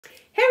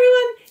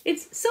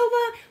It's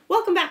Silva.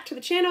 Welcome back to the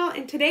channel,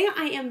 and today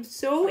I am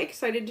so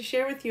excited to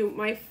share with you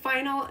my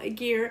final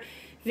gear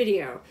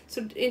video.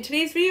 So in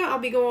today's video, I'll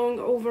be going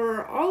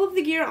over all of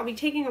the gear I'll be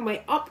taking on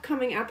my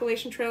upcoming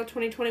Appalachian Trail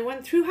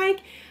 2021 through hike.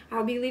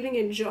 I'll be leaving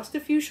in just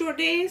a few short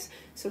days,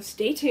 so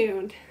stay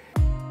tuned.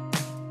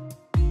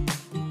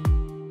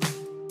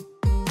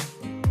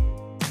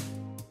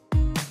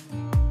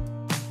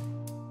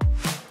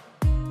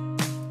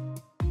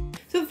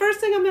 So the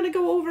first thing I'm going to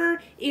go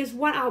over is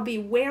what I'll be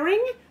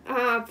wearing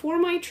for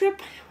my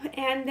trip,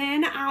 and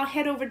then I'll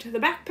head over to the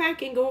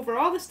backpack and go over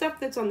all the stuff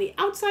that's on the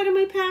outside of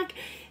my pack,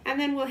 and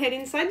then we'll head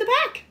inside the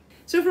pack.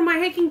 So for my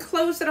hiking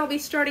clothes that I'll be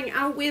starting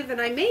out with,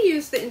 and I may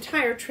use the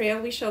entire trail,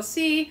 we shall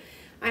see,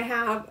 I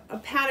have a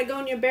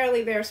Patagonia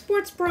Barely there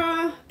sports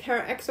bra, a pair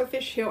of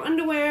Exofficio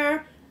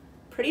underwear,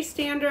 pretty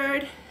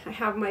standard. I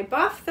have my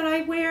buff that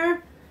I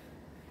wear.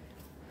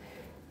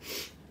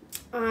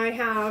 I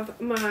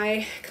have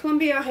my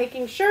Columbia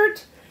hiking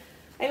shirt.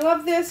 I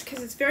love this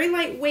because it's very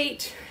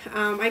lightweight.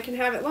 I can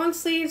have it long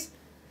sleeves.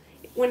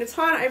 When it's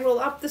hot, I roll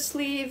up the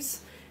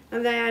sleeves.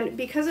 And then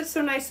because it's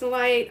so nice and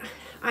light,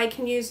 I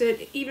can use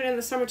it even in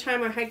the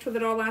summertime. I hiked with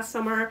it all last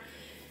summer.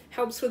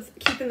 Helps with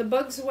keeping the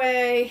bugs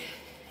away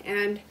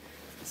and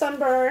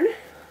sunburn.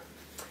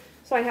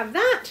 So I have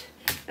that.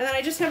 And then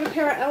I just have a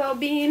pair of LL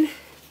Bean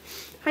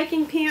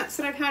hiking pants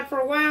that I've had for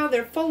a while.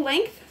 They're full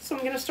length, so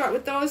I'm going to start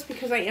with those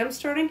because I am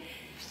starting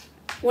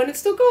when it's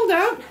still cold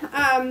out.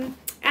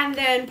 And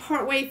then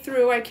partway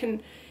through, I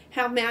can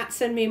have Matt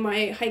send me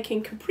my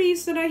hiking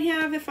capris that I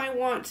have if I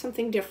want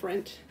something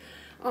different.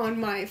 On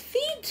my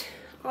feet,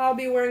 I'll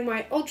be wearing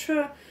my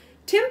Ultra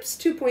Timps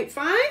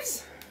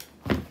 2.5s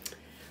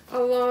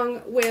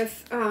along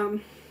with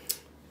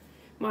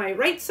my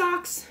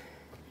Wrightsocks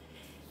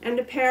and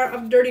a pair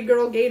of Dirty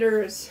Girl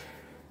Gaiters.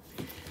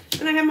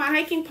 And I have my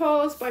hiking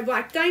poles by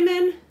Black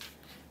Diamond.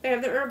 They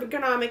have the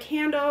ergonomic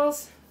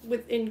handles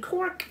in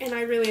cork, and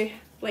I really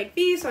like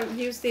these. I've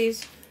used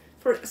these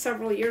for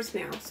several years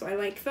now, so I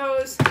like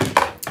those.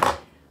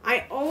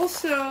 I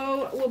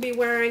also will be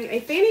wearing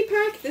a fanny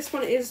pack. This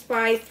one is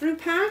by Thru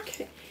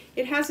Pack.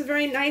 It has a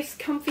very nice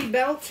comfy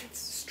belt. It's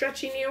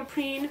stretchy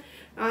neoprene,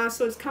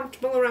 so it's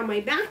comfortable around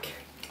my back.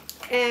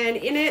 And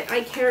in it,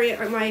 I carry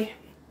my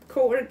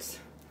cords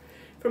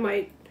for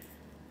my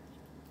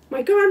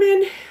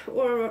Garmin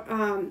or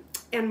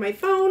and my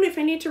phone if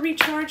I need to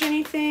recharge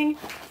anything.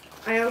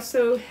 I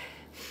also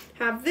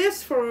have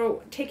this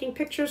for taking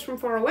pictures from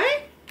far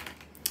away.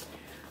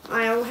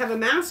 I'll have a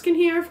mask in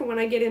here for when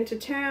I get into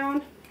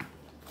town.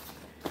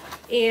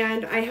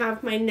 And I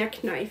have my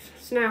neck knife.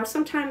 So now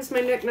sometimes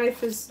my neck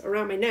knife is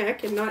around my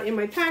neck and not in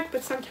my pack,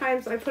 but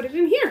sometimes I put it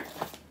in here.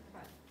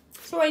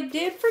 So I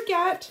did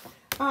forget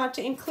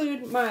to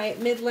include my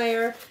mid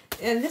layer,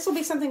 and this will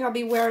be something I'll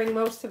be wearing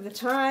most of the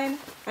time.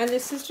 And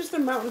this is just a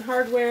Mountain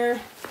Hardwear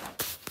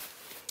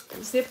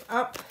Zip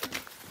up.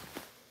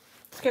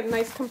 It's got a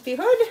nice comfy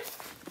hood.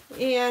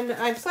 And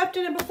I've slept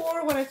in it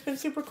before when it's been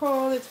super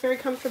cold. It's very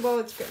comfortable.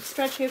 It's got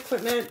stretchy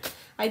equipment.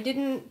 I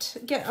didn't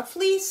get a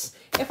fleece.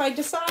 If I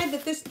decide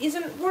that this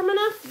isn't warm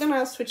enough, then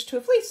I'll switch to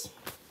a fleece.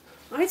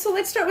 All right, so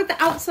let's start with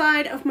the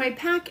outside of my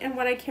pack and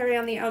what I carry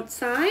on the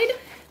outside.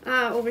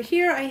 Over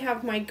here, I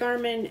have my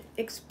Garmin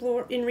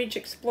InReach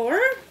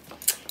Explorer.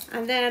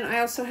 And then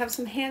I also have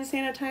some hand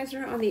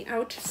sanitizer on the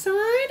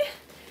outside.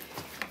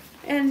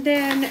 And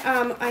then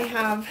I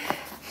have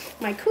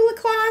my Cooler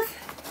Cloth.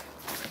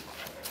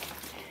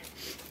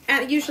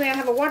 And usually I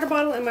have a water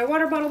bottle in my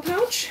water bottle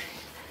pouch.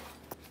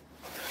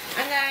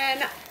 And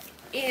then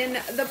in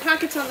the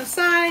pockets on the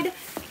side,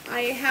 I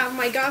have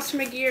my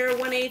Gossamer Gear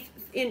 1/8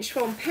 inch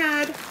foam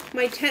pad,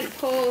 my tent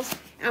poles,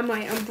 and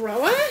my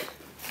umbrella.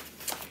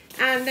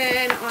 And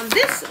then on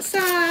this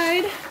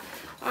side,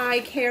 I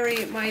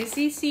carry my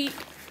Z-Seat,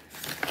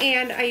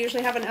 and I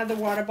usually have another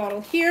water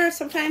bottle here.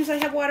 Sometimes I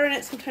have water in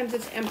it, sometimes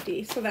it's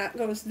empty, so that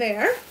goes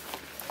there.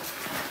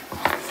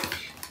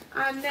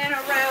 And then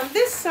around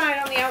this side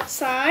on the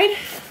outside,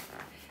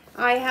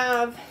 I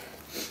have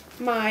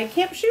my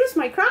camp shoes,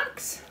 my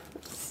Crocs.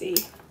 Let's see.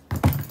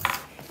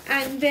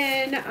 And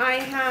then I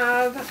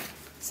have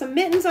some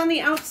mittens on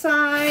the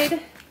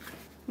outside,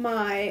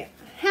 my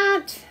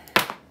hat.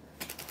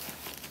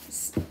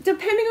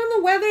 Depending on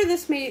the weather,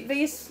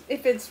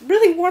 if it's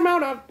really warm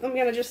out, I'm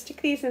gonna just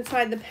stick these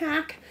inside the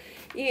pack.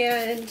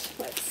 And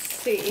let's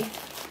see.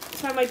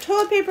 So I have my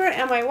toilet paper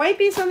and my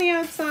wipies on the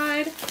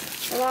outside,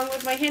 along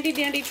with my handy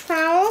dandy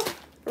trowel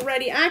for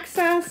ready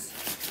access.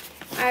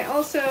 I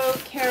also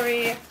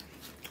carry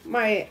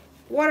my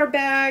water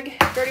bag,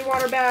 dirty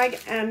water bag,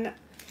 and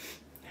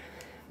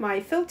my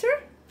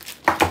filter.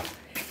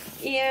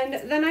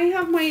 And then I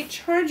have my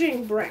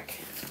charging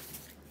brick.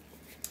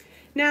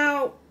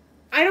 Now,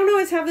 I don't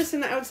always have this in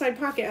the outside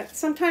pocket.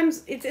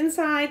 Sometimes it's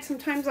inside,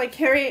 sometimes I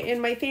carry it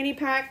in my fanny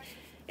pack.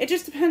 It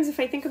just depends if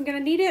I think I'm gonna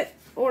need it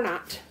or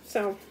not.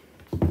 So,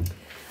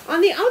 on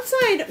the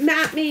outside,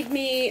 Matt made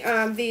me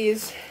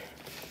these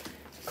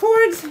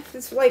cords,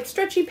 this like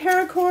stretchy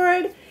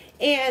paracord,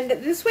 and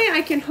this way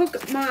I can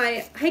hook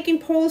my hiking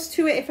poles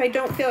to it if I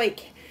don't feel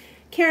like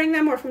carrying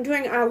them, or if I'm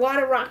doing a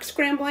lot of rock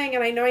scrambling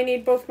and I know I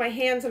need both my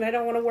hands and I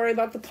don't want to worry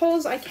about the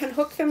poles, I can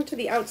hook them to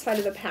the outside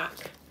of the pack.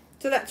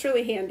 So that's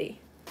really handy.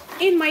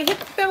 In my hip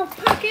belt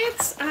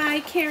pockets, I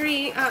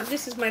carry,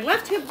 this is my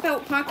left hip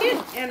belt pocket,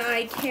 and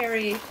I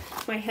carry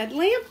my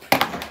headlamp.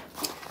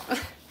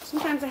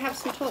 Sometimes I have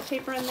some toilet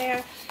paper in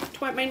there to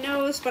wipe my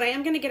nose, but I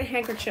am going to get a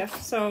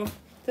handkerchief, so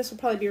this will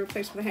probably be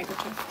replaced with a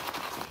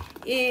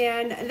handkerchief.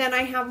 And then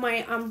I have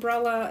my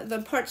umbrella, the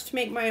parts to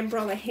make my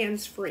umbrella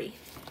hands-free.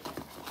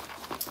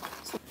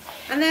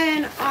 And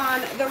then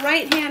on the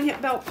right hand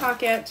hip belt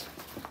pocket,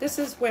 this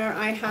is where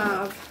I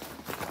have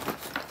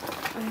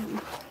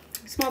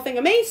a small thing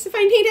of mace if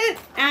I need it,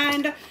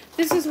 and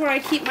this is where I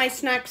keep my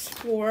snacks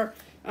for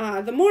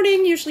the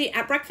morning. Usually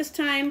at breakfast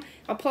time,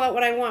 I'll pull out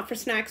what I want for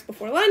snacks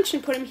before lunch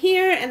and put them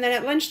here, and then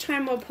at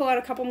lunchtime we'll pull out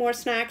a couple more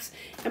snacks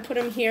and put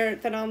them here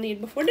that I'll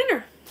need before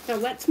dinner. Now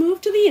let's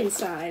move to the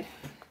inside.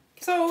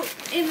 So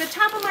in the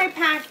top of my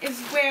pack is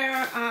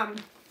where,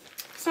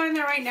 starting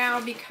there right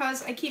now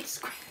because I keep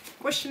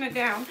squishing it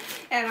down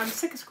and I'm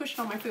sick of squishing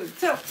all my food.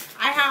 So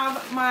I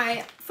have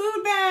my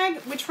food bag,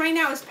 which right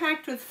now is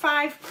packed with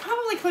 5,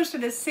 probably closer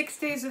to 6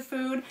 days of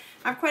food.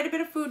 I have quite a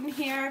bit of food in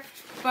here,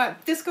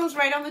 but this goes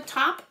right on the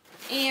top,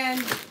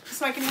 and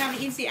so I can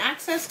have easy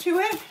access to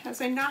it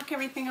as I knock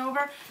everything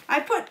over. I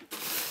put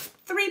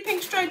 3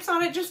 pink stripes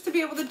on it just to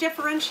be able to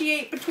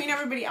differentiate between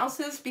everybody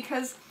else's,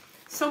 because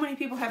so many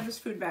people have this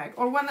food bag,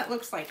 or one that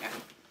looks like it.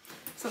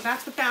 So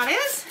that's what that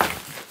is.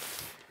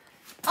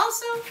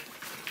 Also,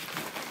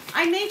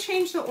 I may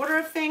change the order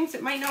of things.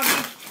 It might not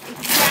be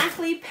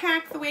exactly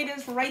packed the way it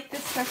is right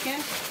this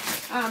second,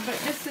 but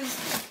this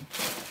is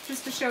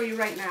just to show you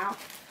right now.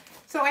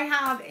 So I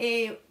have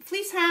a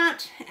fleece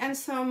hat and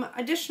some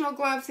additional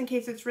gloves in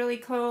case it's really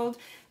cold.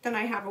 Then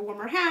I have a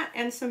warmer hat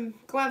and some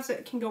gloves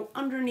that can go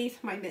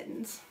underneath my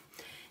mittens.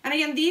 And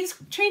again, these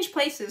change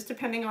places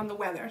depending on the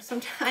weather.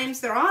 Sometimes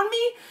they're on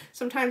me,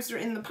 sometimes they're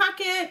in the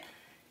pocket,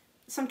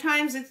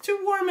 sometimes it's too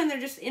warm and they're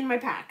just in my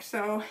pack.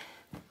 So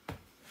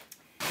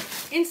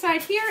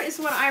inside here is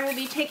what I will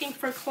be taking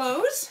for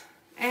clothes,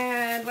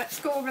 and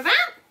let's go over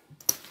that.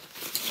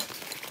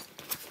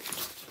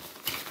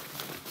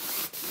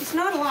 It's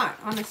not a lot,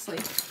 honestly.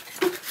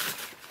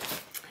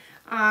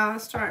 I'll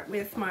start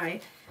with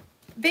my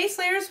base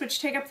layers, which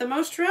take up the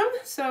most room.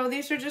 So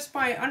these are just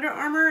by Under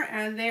Armour,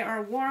 and they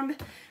are warm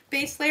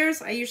base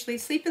layers. I usually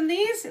sleep in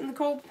these in the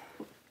cold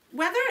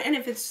weather, and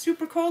if it's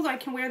super cold, I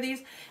can wear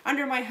these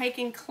under my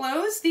hiking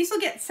clothes. These will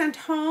get sent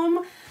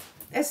home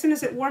as soon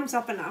as it warms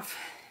up enough.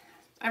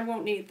 I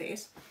won't need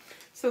these.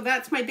 So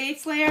that's my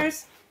base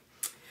layers.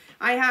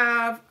 I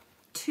have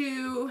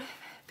 2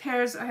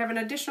 pairs. I have an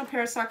additional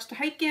pair of socks to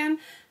hike in,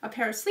 a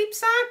pair of sleep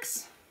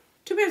socks,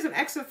 2 pairs of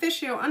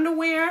Exofficio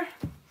underwear,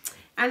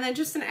 and then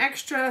just an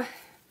extra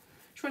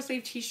short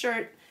sleeve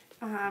t-shirt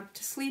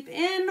to sleep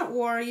in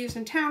or use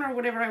in town or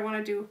whatever I want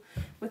to do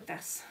with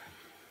this.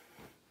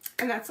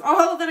 And that's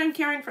all that I'm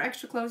carrying for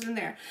extra clothes in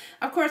there.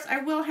 Of course, I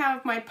will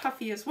have my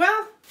puffy as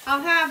well.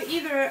 I'll have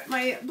either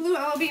my blue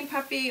L Bean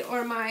puffy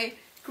or my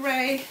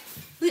gray,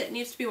 it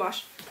needs to be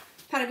washed,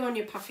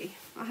 Patagonia puffy.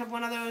 I'll have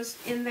one of those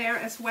in there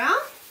as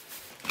well.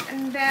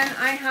 And then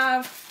I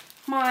have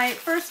my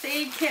first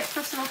aid kit,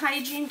 personal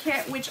hygiene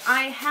kit, which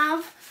I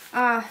have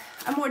a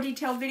more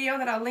detailed video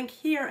that I'll link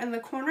here in the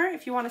corner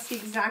if you want to see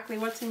exactly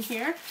what's in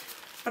here.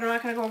 But I'm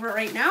not going to go over it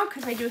right now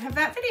because I do have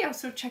that video,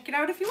 so check it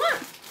out if you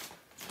want.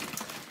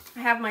 I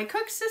have my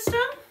cook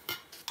system.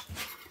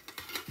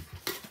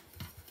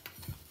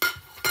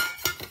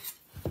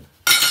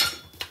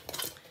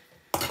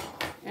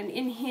 And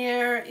in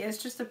here is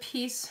just a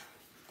piece,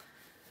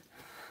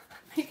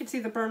 you can see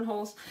the burn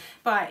holes,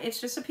 but it's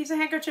just a piece of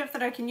handkerchief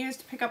that I can use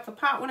to pick up the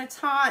pot when it's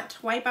hot,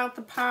 to wipe out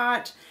the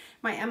pot,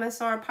 my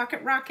MSR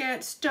pocket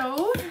rocket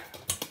stove,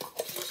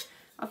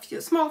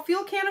 a small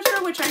fuel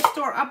canister, which I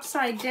store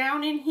upside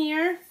down in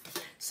here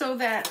so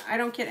that I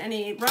don't get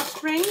any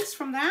rust rings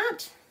from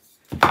that,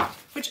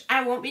 which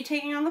I won't be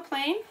taking on the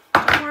plane,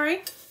 don't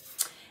worry.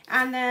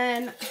 And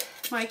then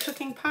my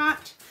cooking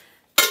pot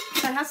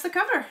that has the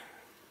cover.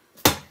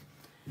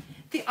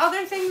 The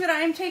other thing that I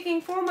am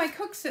taking for my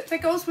that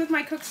goes with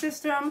my cook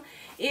system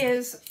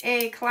is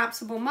a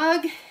collapsible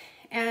mug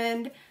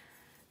and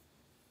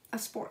a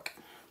spork,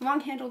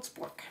 long-handled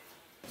spork.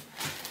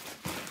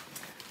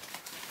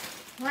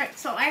 All right,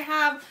 so I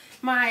have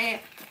my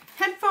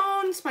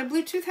headphones, my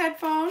Bluetooth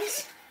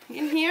headphones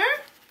in here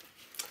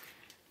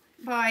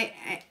by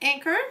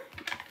Anchor,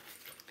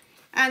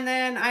 and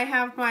then I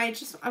have my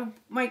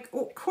my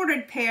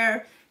corded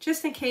pair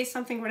just in case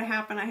something were to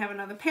happen. I have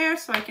another pair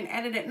so I can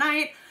edit at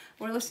night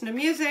or listen to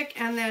music,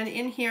 and then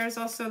in here is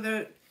also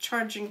the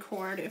charging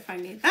cord if I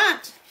need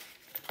that.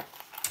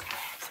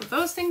 So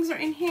those things are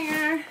in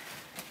here.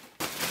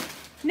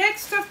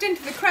 Next, stuffed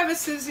into the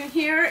crevices in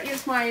here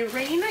is my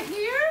rain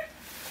gear,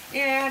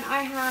 and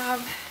I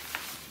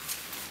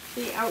have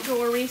the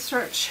Outdoor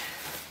Research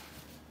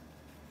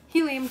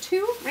Helium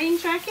 2 rain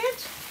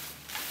jacket.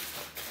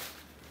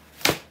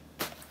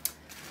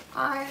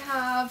 I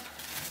have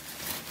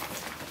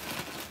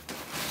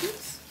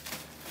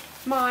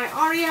my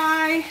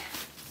REI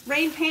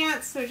rain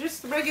pants. They're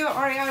just the regular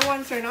REI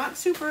ones. They're not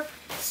super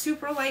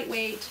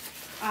lightweight.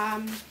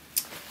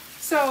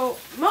 So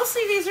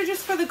mostly these are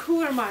just for the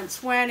cooler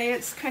months when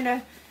it's kind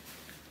of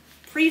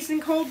freezing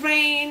cold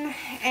rain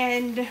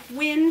and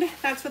wind.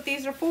 That's what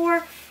these are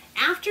for.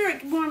 After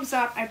it warms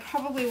up, I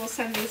probably will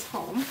send these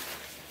home.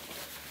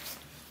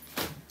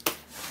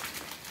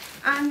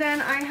 And then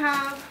I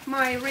have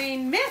my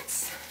rain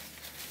mitts,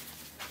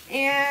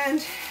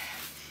 and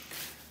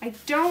I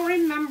don't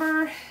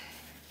remember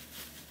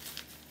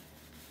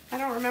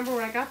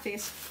where I got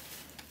these.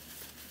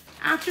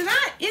 After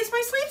that is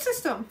my sleeve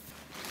system.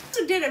 I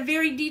also did a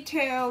very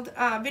detailed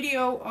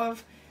video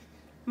of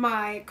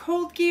my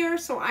cold gear,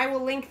 so I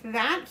will link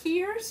that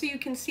here so you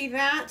can see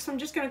that. So I'm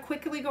just going to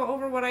quickly go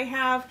over what I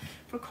have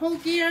for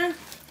cold gear.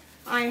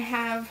 I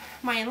have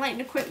my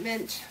Enlightened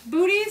Equipment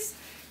booties.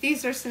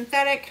 These are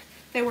synthetic.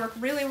 They work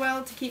really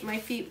well to keep my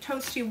feet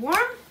toasty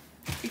warm,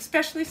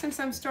 especially since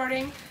I'm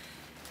starting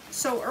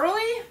so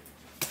early.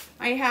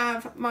 I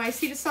have my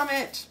Sea to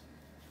Summit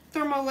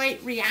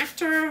Thermolite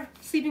Reactor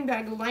sleeping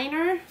bag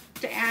liner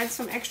to add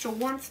some extra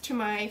warmth to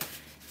my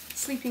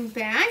sleeping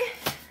bag.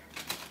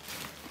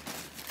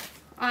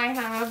 I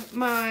have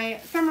my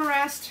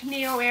Thermarest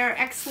Neo Air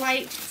X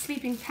Lite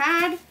sleeping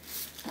pad.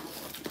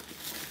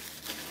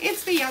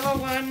 It's the yellow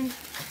one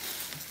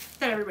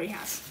that everybody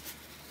has.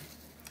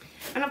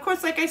 And of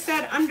course, like I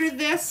said, under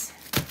this,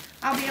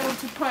 I'll be able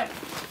to put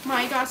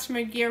my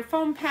Gossamer Gear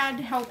foam pad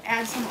to help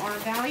add some R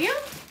value.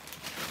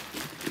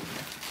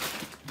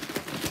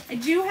 I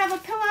do have a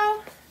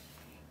pillow,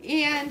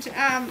 and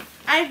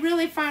I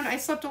really found I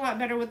slept a lot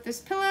better with this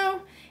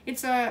pillow.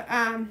 It's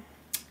a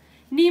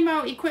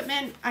Nemo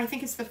Equipment, I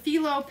think it's the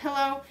Philo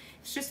pillow.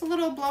 It's just a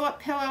little blow-up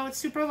pillow. It's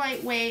super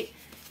lightweight,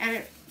 and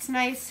it's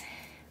nice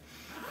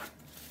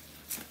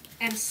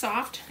and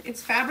soft.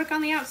 It's fabric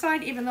on the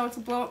outside, even though it's a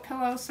blow-up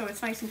pillow, so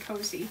it's nice and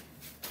cozy.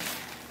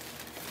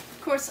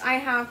 Of course, I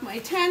have my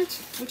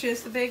tent, which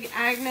is the big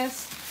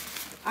Agnes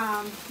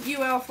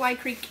UL Fly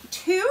Creek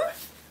 2,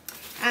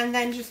 and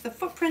then just the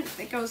footprint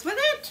that goes with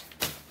it.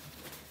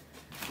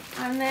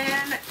 And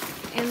then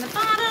in the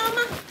bottom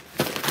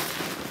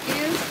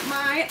is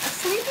my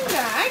sleeping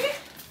bag,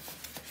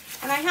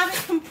 and I have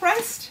it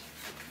compressed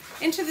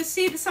into the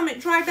Sea to Summit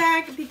dry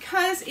bag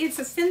because it's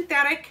a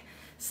synthetic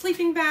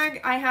sleeping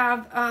bag. I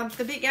have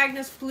the big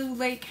Agnes Blue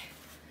Lake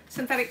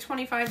synthetic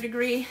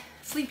 25-degree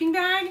sleeping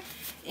bag,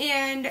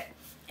 and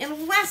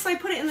unless I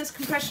put it in this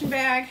compression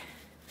bag,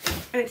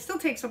 and it still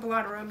takes up a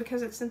lot of room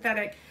because it's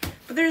synthetic,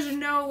 but there's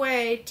no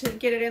way to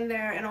get it in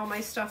there and all my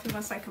stuff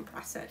unless I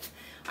compress it.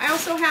 I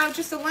also have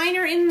just a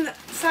liner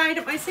inside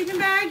of my sleeping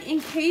bag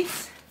in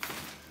case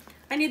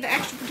I need the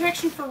extra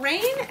protection for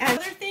rain. And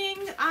another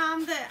thing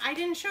that I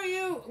didn't show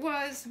you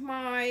was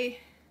my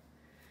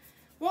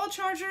wall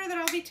charger that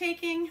I'll be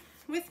taking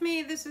with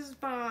me. This is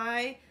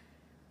by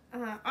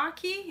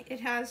Aki. It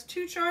has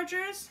 2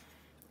 chargers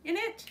in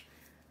it,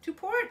 2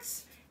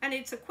 ports, and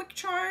it's a quick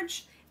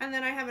charge. And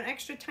then I have an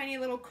extra tiny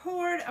little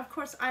cord. Of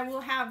course, I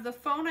will have the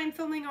phone I'm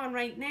filming on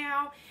right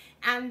now,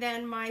 and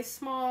then my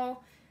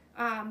small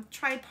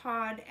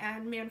tripod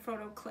and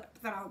Manfrotto clip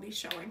that I'll be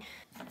showing.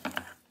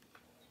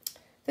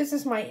 This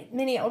is my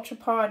mini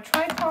Ultrapod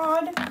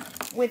tripod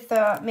with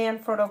the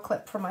Manfrotto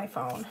clip for my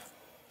phone.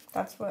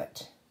 That's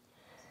what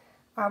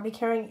I'll be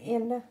carrying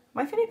in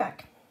my fanny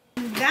pack.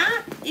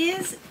 That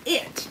is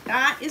it.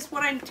 That is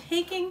what I'm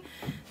taking.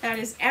 That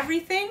is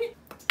everything.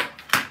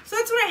 So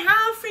that's what I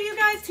have for you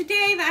guys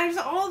today. That is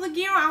all the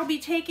gear I'll be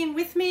taking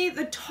with me.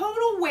 The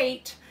total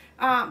weight,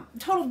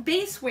 total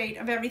base weight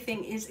of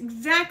everything is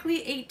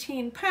exactly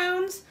 18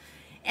 pounds.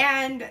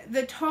 And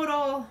the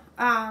total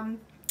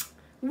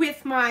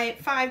with my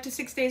 5 to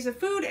 6 days of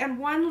food and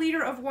 1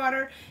 liter of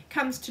water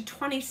comes to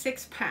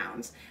 26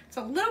 pounds. It's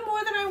a little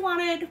more than I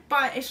wanted,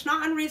 but it's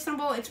not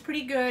unreasonable. It's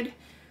pretty good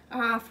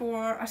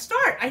for a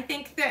start. I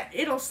think that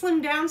it'll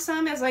slim down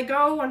some as I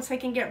go once I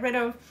can get rid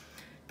of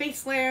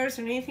base layers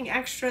and anything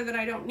extra that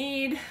I don't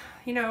need.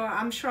 You know,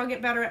 I'm sure I'll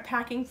get better at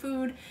packing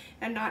food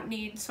and not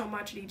need so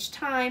much at each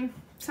time.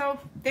 So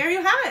there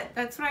you have it.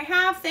 That's what I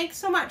have. Thanks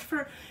so much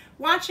for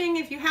watching.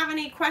 If you have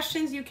any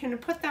questions, you can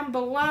put them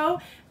below,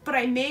 but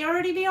I may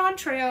already be on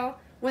trail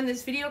when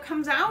this video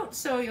comes out,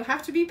 so you'll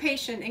have to be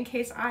patient in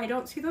case I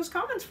don't see those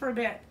comments for a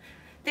bit.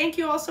 Thank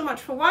you all so much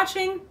for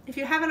watching. If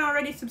you haven't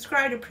already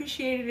subscribed,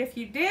 appreciate it if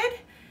you did.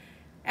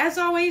 As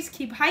always,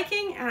 keep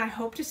hiking, and I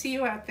hope to see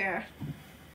you out there.